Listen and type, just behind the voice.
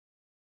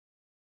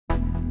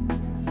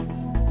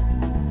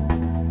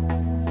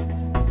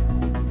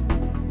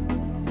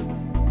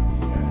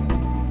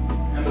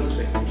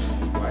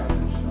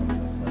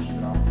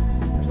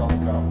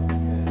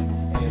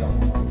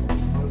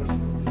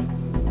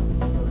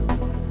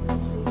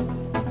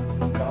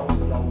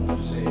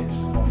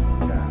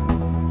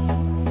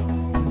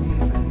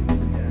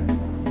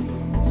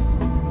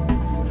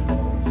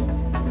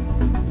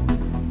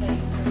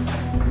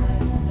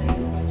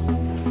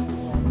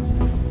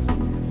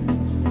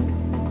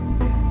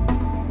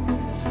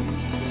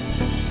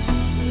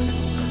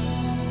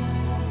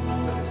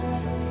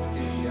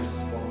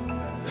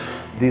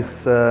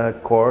This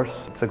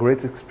course, it's a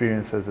great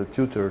experience as a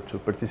tutor to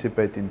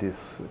participate in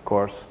this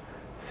course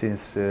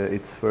since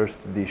its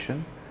first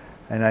edition,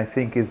 and I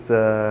think it's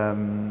a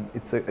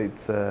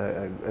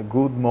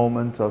good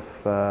moment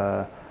of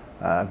a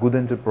good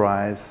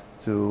enterprise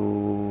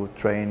to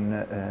train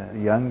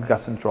young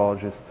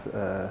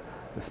gastroenterologists,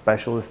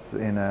 specialists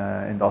in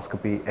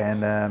endoscopy,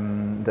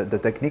 and the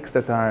techniques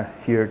that are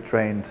here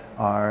trained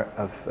are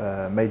of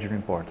major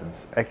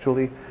importance.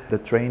 Actually, the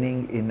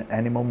training in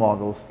animal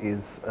models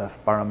is of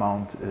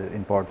paramount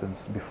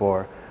importance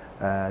before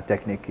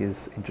technique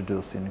is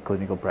introduced in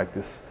clinical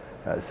practice,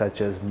 such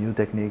as new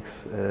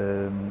techniques,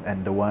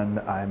 and the one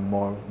I'm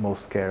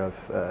most scared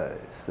of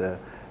is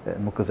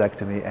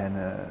mucosectomy and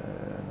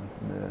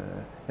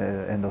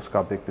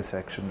endoscopic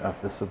dissection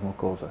of the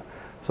submucosa.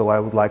 So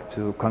I would like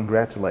to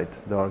congratulate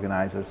the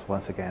organizers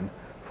once again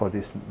for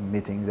this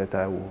meeting that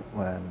I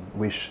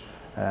wish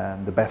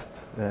the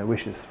best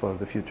wishes for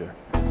the future.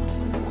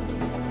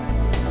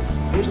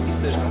 Desde que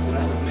esteja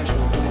apurado, mexe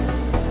com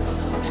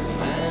os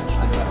comandos,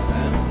 a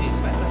tração,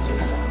 isso vai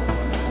tracionar.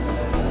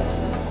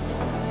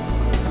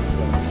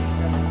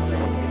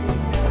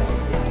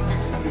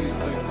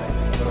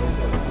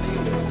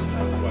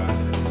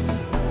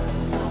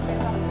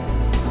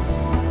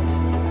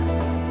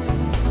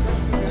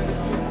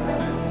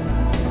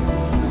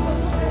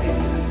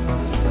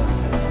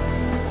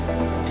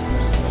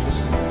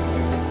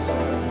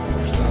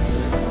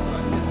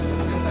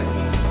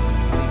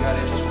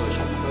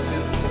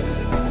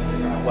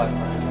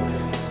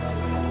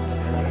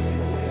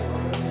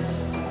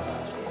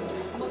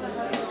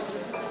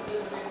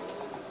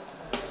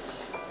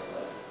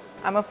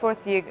 I'm a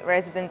fourth-year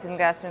resident in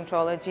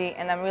gastroenterology,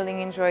 and I'm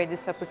really enjoying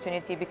this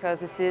opportunity because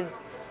this is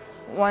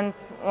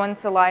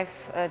once a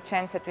life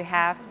chance that we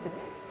have to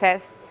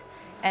test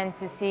and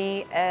to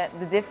see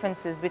the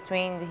differences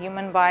between the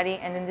human body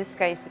and, in this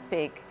case, the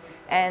pig.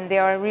 And they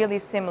are really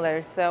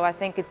similar, so I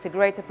think it's a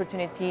great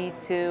opportunity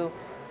to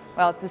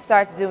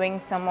start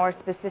doing some more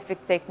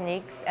specific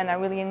techniques, and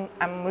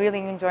I'm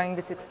really enjoying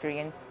this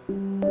experience.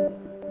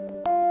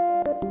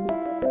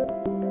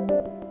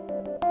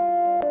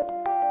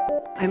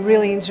 I'm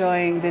really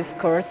enjoying this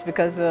course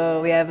because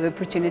we have the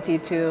opportunity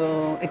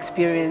to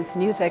experience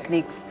new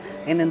techniques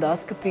in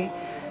endoscopy,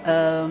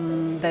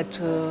 that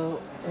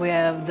we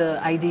have the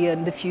idea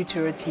in the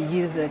future to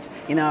use it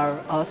in our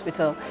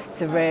hospital.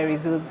 It's a very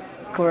good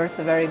course,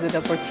 a very good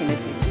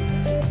opportunity.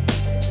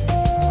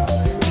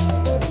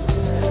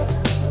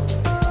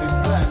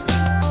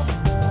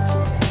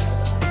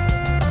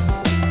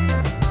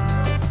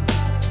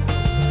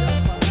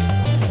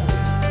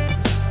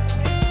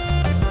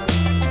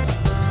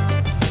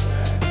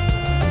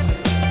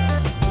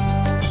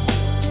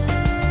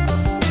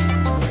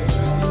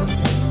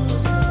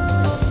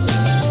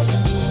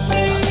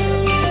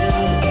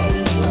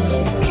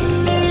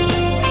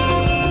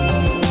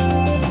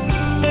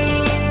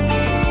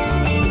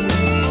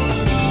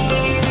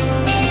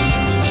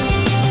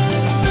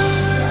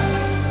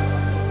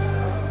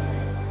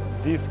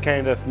 These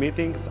kind of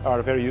meetings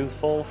are very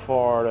useful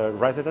for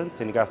residents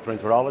in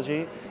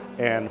gastroenterology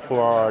and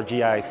for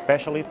GI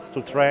specialists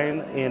to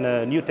train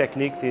in new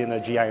techniques in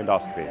GI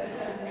endoscopy.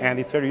 And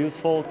it's very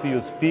useful to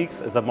use pigs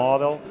as a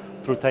model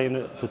to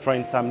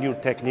train some new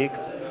techniques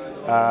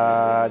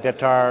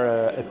that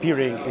are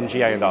appearing in GI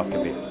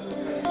endoscopy.